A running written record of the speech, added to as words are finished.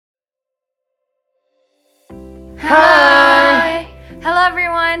Hi! Hello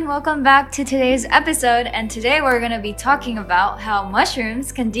everyone, welcome back to today's episode, and today we're going to be talking about how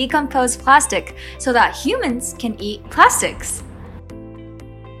mushrooms can decompose plastic so that humans can eat plastics.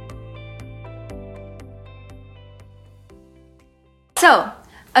 So,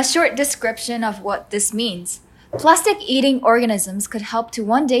 a short description of what this means. Plastic-eating organisms could help to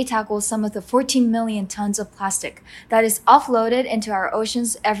one day tackle some of the 14 million tons of plastic that is offloaded into our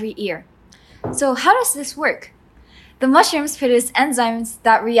oceans every year. So how does this work? The mushrooms produce enzymes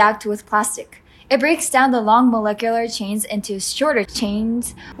that react with plastic. It breaks down the long molecular chains into shorter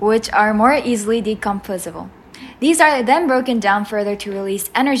chains, which are more easily decomposable. These are then broken down further to release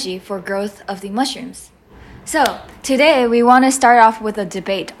energy for growth of the mushrooms. So, today we want to start off with a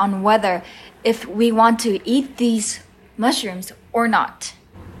debate on whether if we want to eat these mushrooms or not.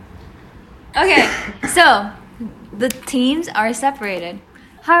 Okay, so the teams are separated.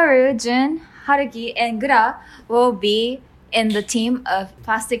 Haru, Jun, Haruki, and Gura will be in the team of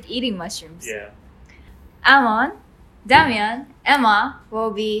plastic-eating mushrooms. Yeah. Amon, Damian, Emma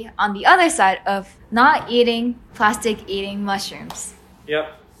will be on the other side of not eating plastic-eating mushrooms.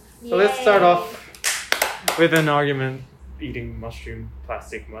 Yep. So let's start off with an argument eating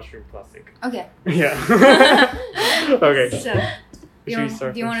plastic. Okay. Yeah. Okay. So,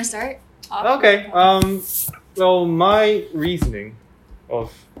 do you want to start? Okay. Well, my reasoning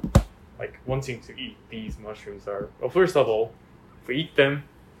of wanting to eat these mushrooms are, well, first of all, if we eat them,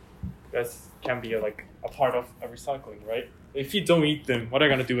 that can be a part of a recycling, right? If you don't eat them, what are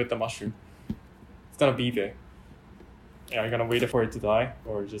you gonna do with the mushroom? It's gonna be there. Are you gonna wait for it to die,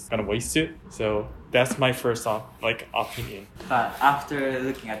 or just gonna waste it? So that's my first opinion. But after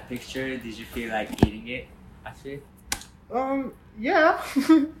looking at the picture, did you feel like eating it actually? Yeah.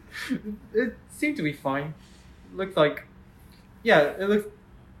 It seemed to be fine. It looked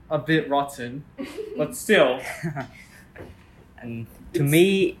a bit rotten, but still. And to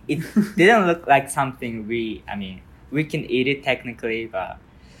me, it didn't look like something we can eat it technically, but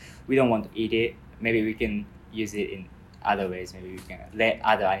we don't want to eat it. Maybe we can use it in other ways. Maybe we can let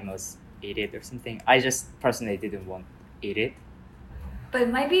other animals eat it or something. I just personally didn't want to eat it. But it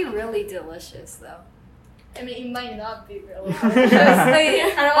might be really delicious, though. I mean, it might not be really delicious.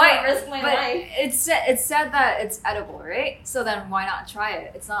 I don't want to risk my life. It's said that it's edible, right? So then why not try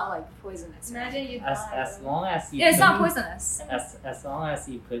it? It's not poisonous. Imagine you as long as you Yeah, it's not poisonous. As long as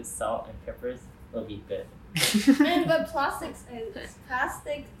you put salt and peppers, it'll be good. But plastic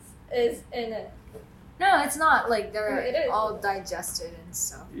is in it. No, it's not. They're It is. all digested and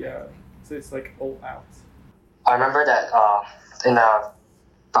stuff. Yeah. So it's all out. I remember that in the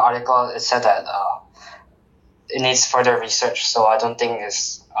article it said that it needs further research, so I don't think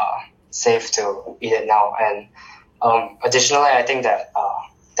it's safe to eat it now. And additionally, I think that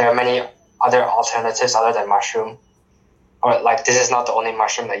there are many other alternatives other than mushroom, or this is not the only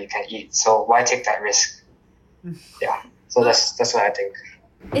mushroom that you can eat. So why take that risk? Yeah. So that's what I think.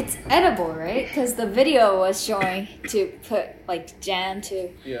 It's edible, right? Because the video was showing to put jam to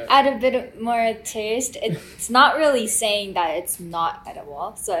add a bit more taste. It's not really saying that it's not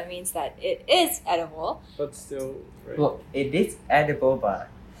edible, so it means that it is edible. But still, right? Well, it is edible, but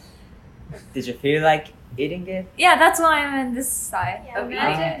did you feel like eating it? Yeah, that's why I'm on this side Yeah, of eating.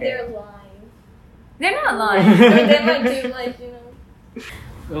 imagine Okay. they're lying. They're not lying. Or they might do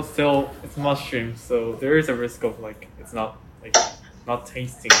Well, still, it's mushroom, so there is a risk of it's not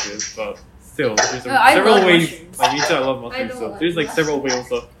tasting good, but still, there's I several love ways. mushrooms. Me too, I love mushrooms. don't So like there's several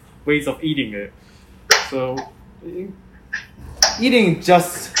ways of eating it. So eating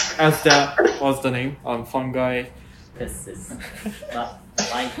just as that, what's the name? Fungi. This is not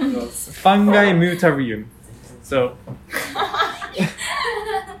like those. Fungi mutarium. So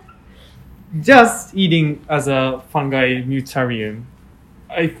just eating as a fungi mutarium,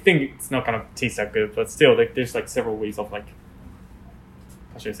 I think it's not gonna taste that good, but still, there's several ways of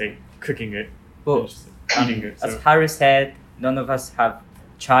how should I say, cooking it, Well, and just eating it. As So Haru said, none of us have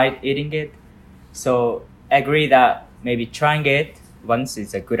tried eating it, so I agree that maybe trying it once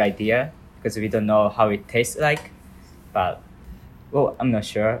is a good idea because we don't know how it tastes like. But well, I'm not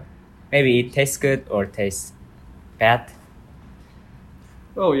sure. Maybe it tastes good or tastes bad.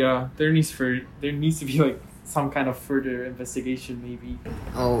 oh yeah, there needs to be some kind of further investigation, maybe.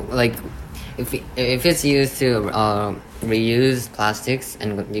 Oh, if it's used to reuse plastics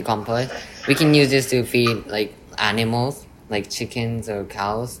and decompose, we can use this to feed animals like chickens or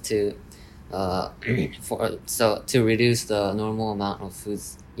cows to to reduce the normal amount of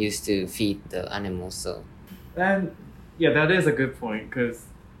foods used to feed the animals. So, And yeah, that is a good point because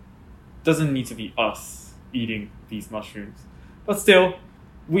it doesn't need to be us eating these mushrooms, but still,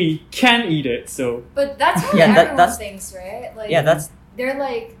 we can eat it. So But that's what Yeah, everyone that's- thinks, right? Like, Yeah, that's they're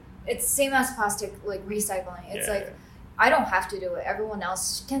like, it's same as plastic, like recycling. It's Yeah. like, I don't have to do it. Everyone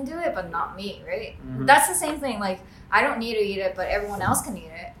else can do it, but not me, right? Mhm. That's the same thing. Like, I don't need to eat it, but everyone else can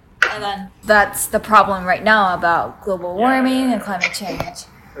eat it. And then that's the problem right now about global warming and climate change.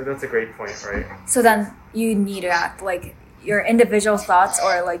 that's a great point, right? So then you need to act like your individual thoughts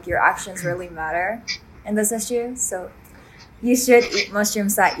or like your actions really matter in this issue. So you should eat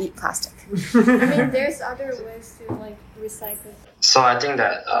mushrooms that eat plastic. I mean, there's other ways to like recycle. So I think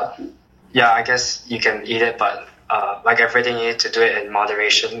that, yeah, I guess you can eat it, but like everything, you need to do it in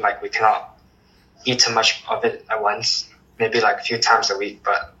moderation. Like we cannot eat too much of it at once. Maybe like a few times a week,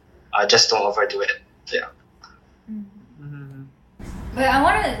 but just don't overdo it. Yeah. Mm-hmm. But I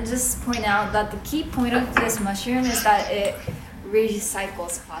want to just point out that the key point of this mushroom is that it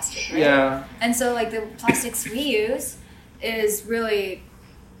recycles plastic, right? Yeah. And so like the plastics we use is really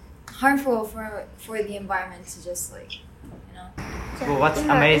harmful for the environment to just like, you know. well, what's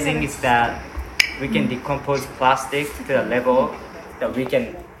amazing is that we can decompose plastic to the level that we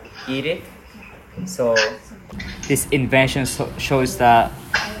can eat it. So this invention shows that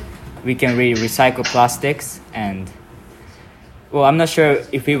we can really recycle plastics, and well, I'm not sure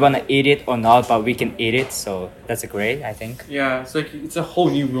if we want to eat it or not, but we can eat it, so that's great, I think. Yeah, it's like it's a whole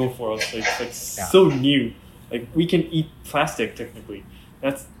new world for us. Like, it's Yeah. so new. Like we can eat plastic technically.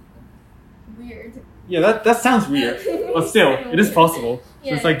 That's Weird. yeah. That sounds weird, but still, it is possible.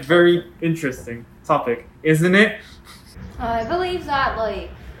 So it's Yeah. like very interesting topic, isn't it? I believe that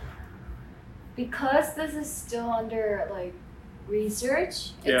like because this is still under like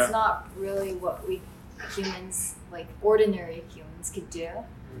research, Yeah. it's not really what we humans, like ordinary humans, could do.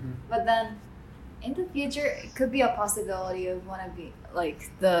 But then in the future, it could be a possibility of one of the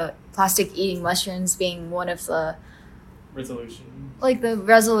like the plastic eating mushrooms being one of the Resolution. like the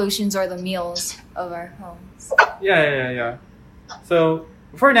resolutions or the meals of our homes. Yeah. So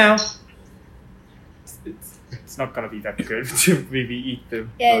for now, it's not gonna be that good to maybe eat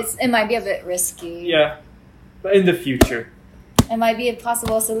them. Yeah, but- it might be a bit risky. yeah, but in the future. It might be a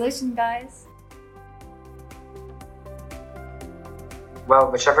possible solution, guys. Well,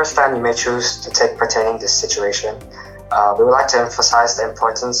 whichever stand you may choose to take pertaining this situation, we would like to emphasize the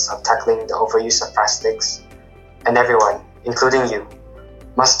importance of tackling the overuse of plastics, and everyone, including you,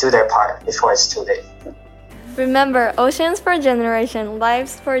 must do their part before it's too late. Remember, oceans for generation,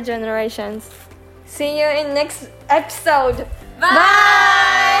 lives for generations. See you in next episode.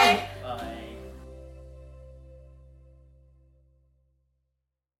 Bye!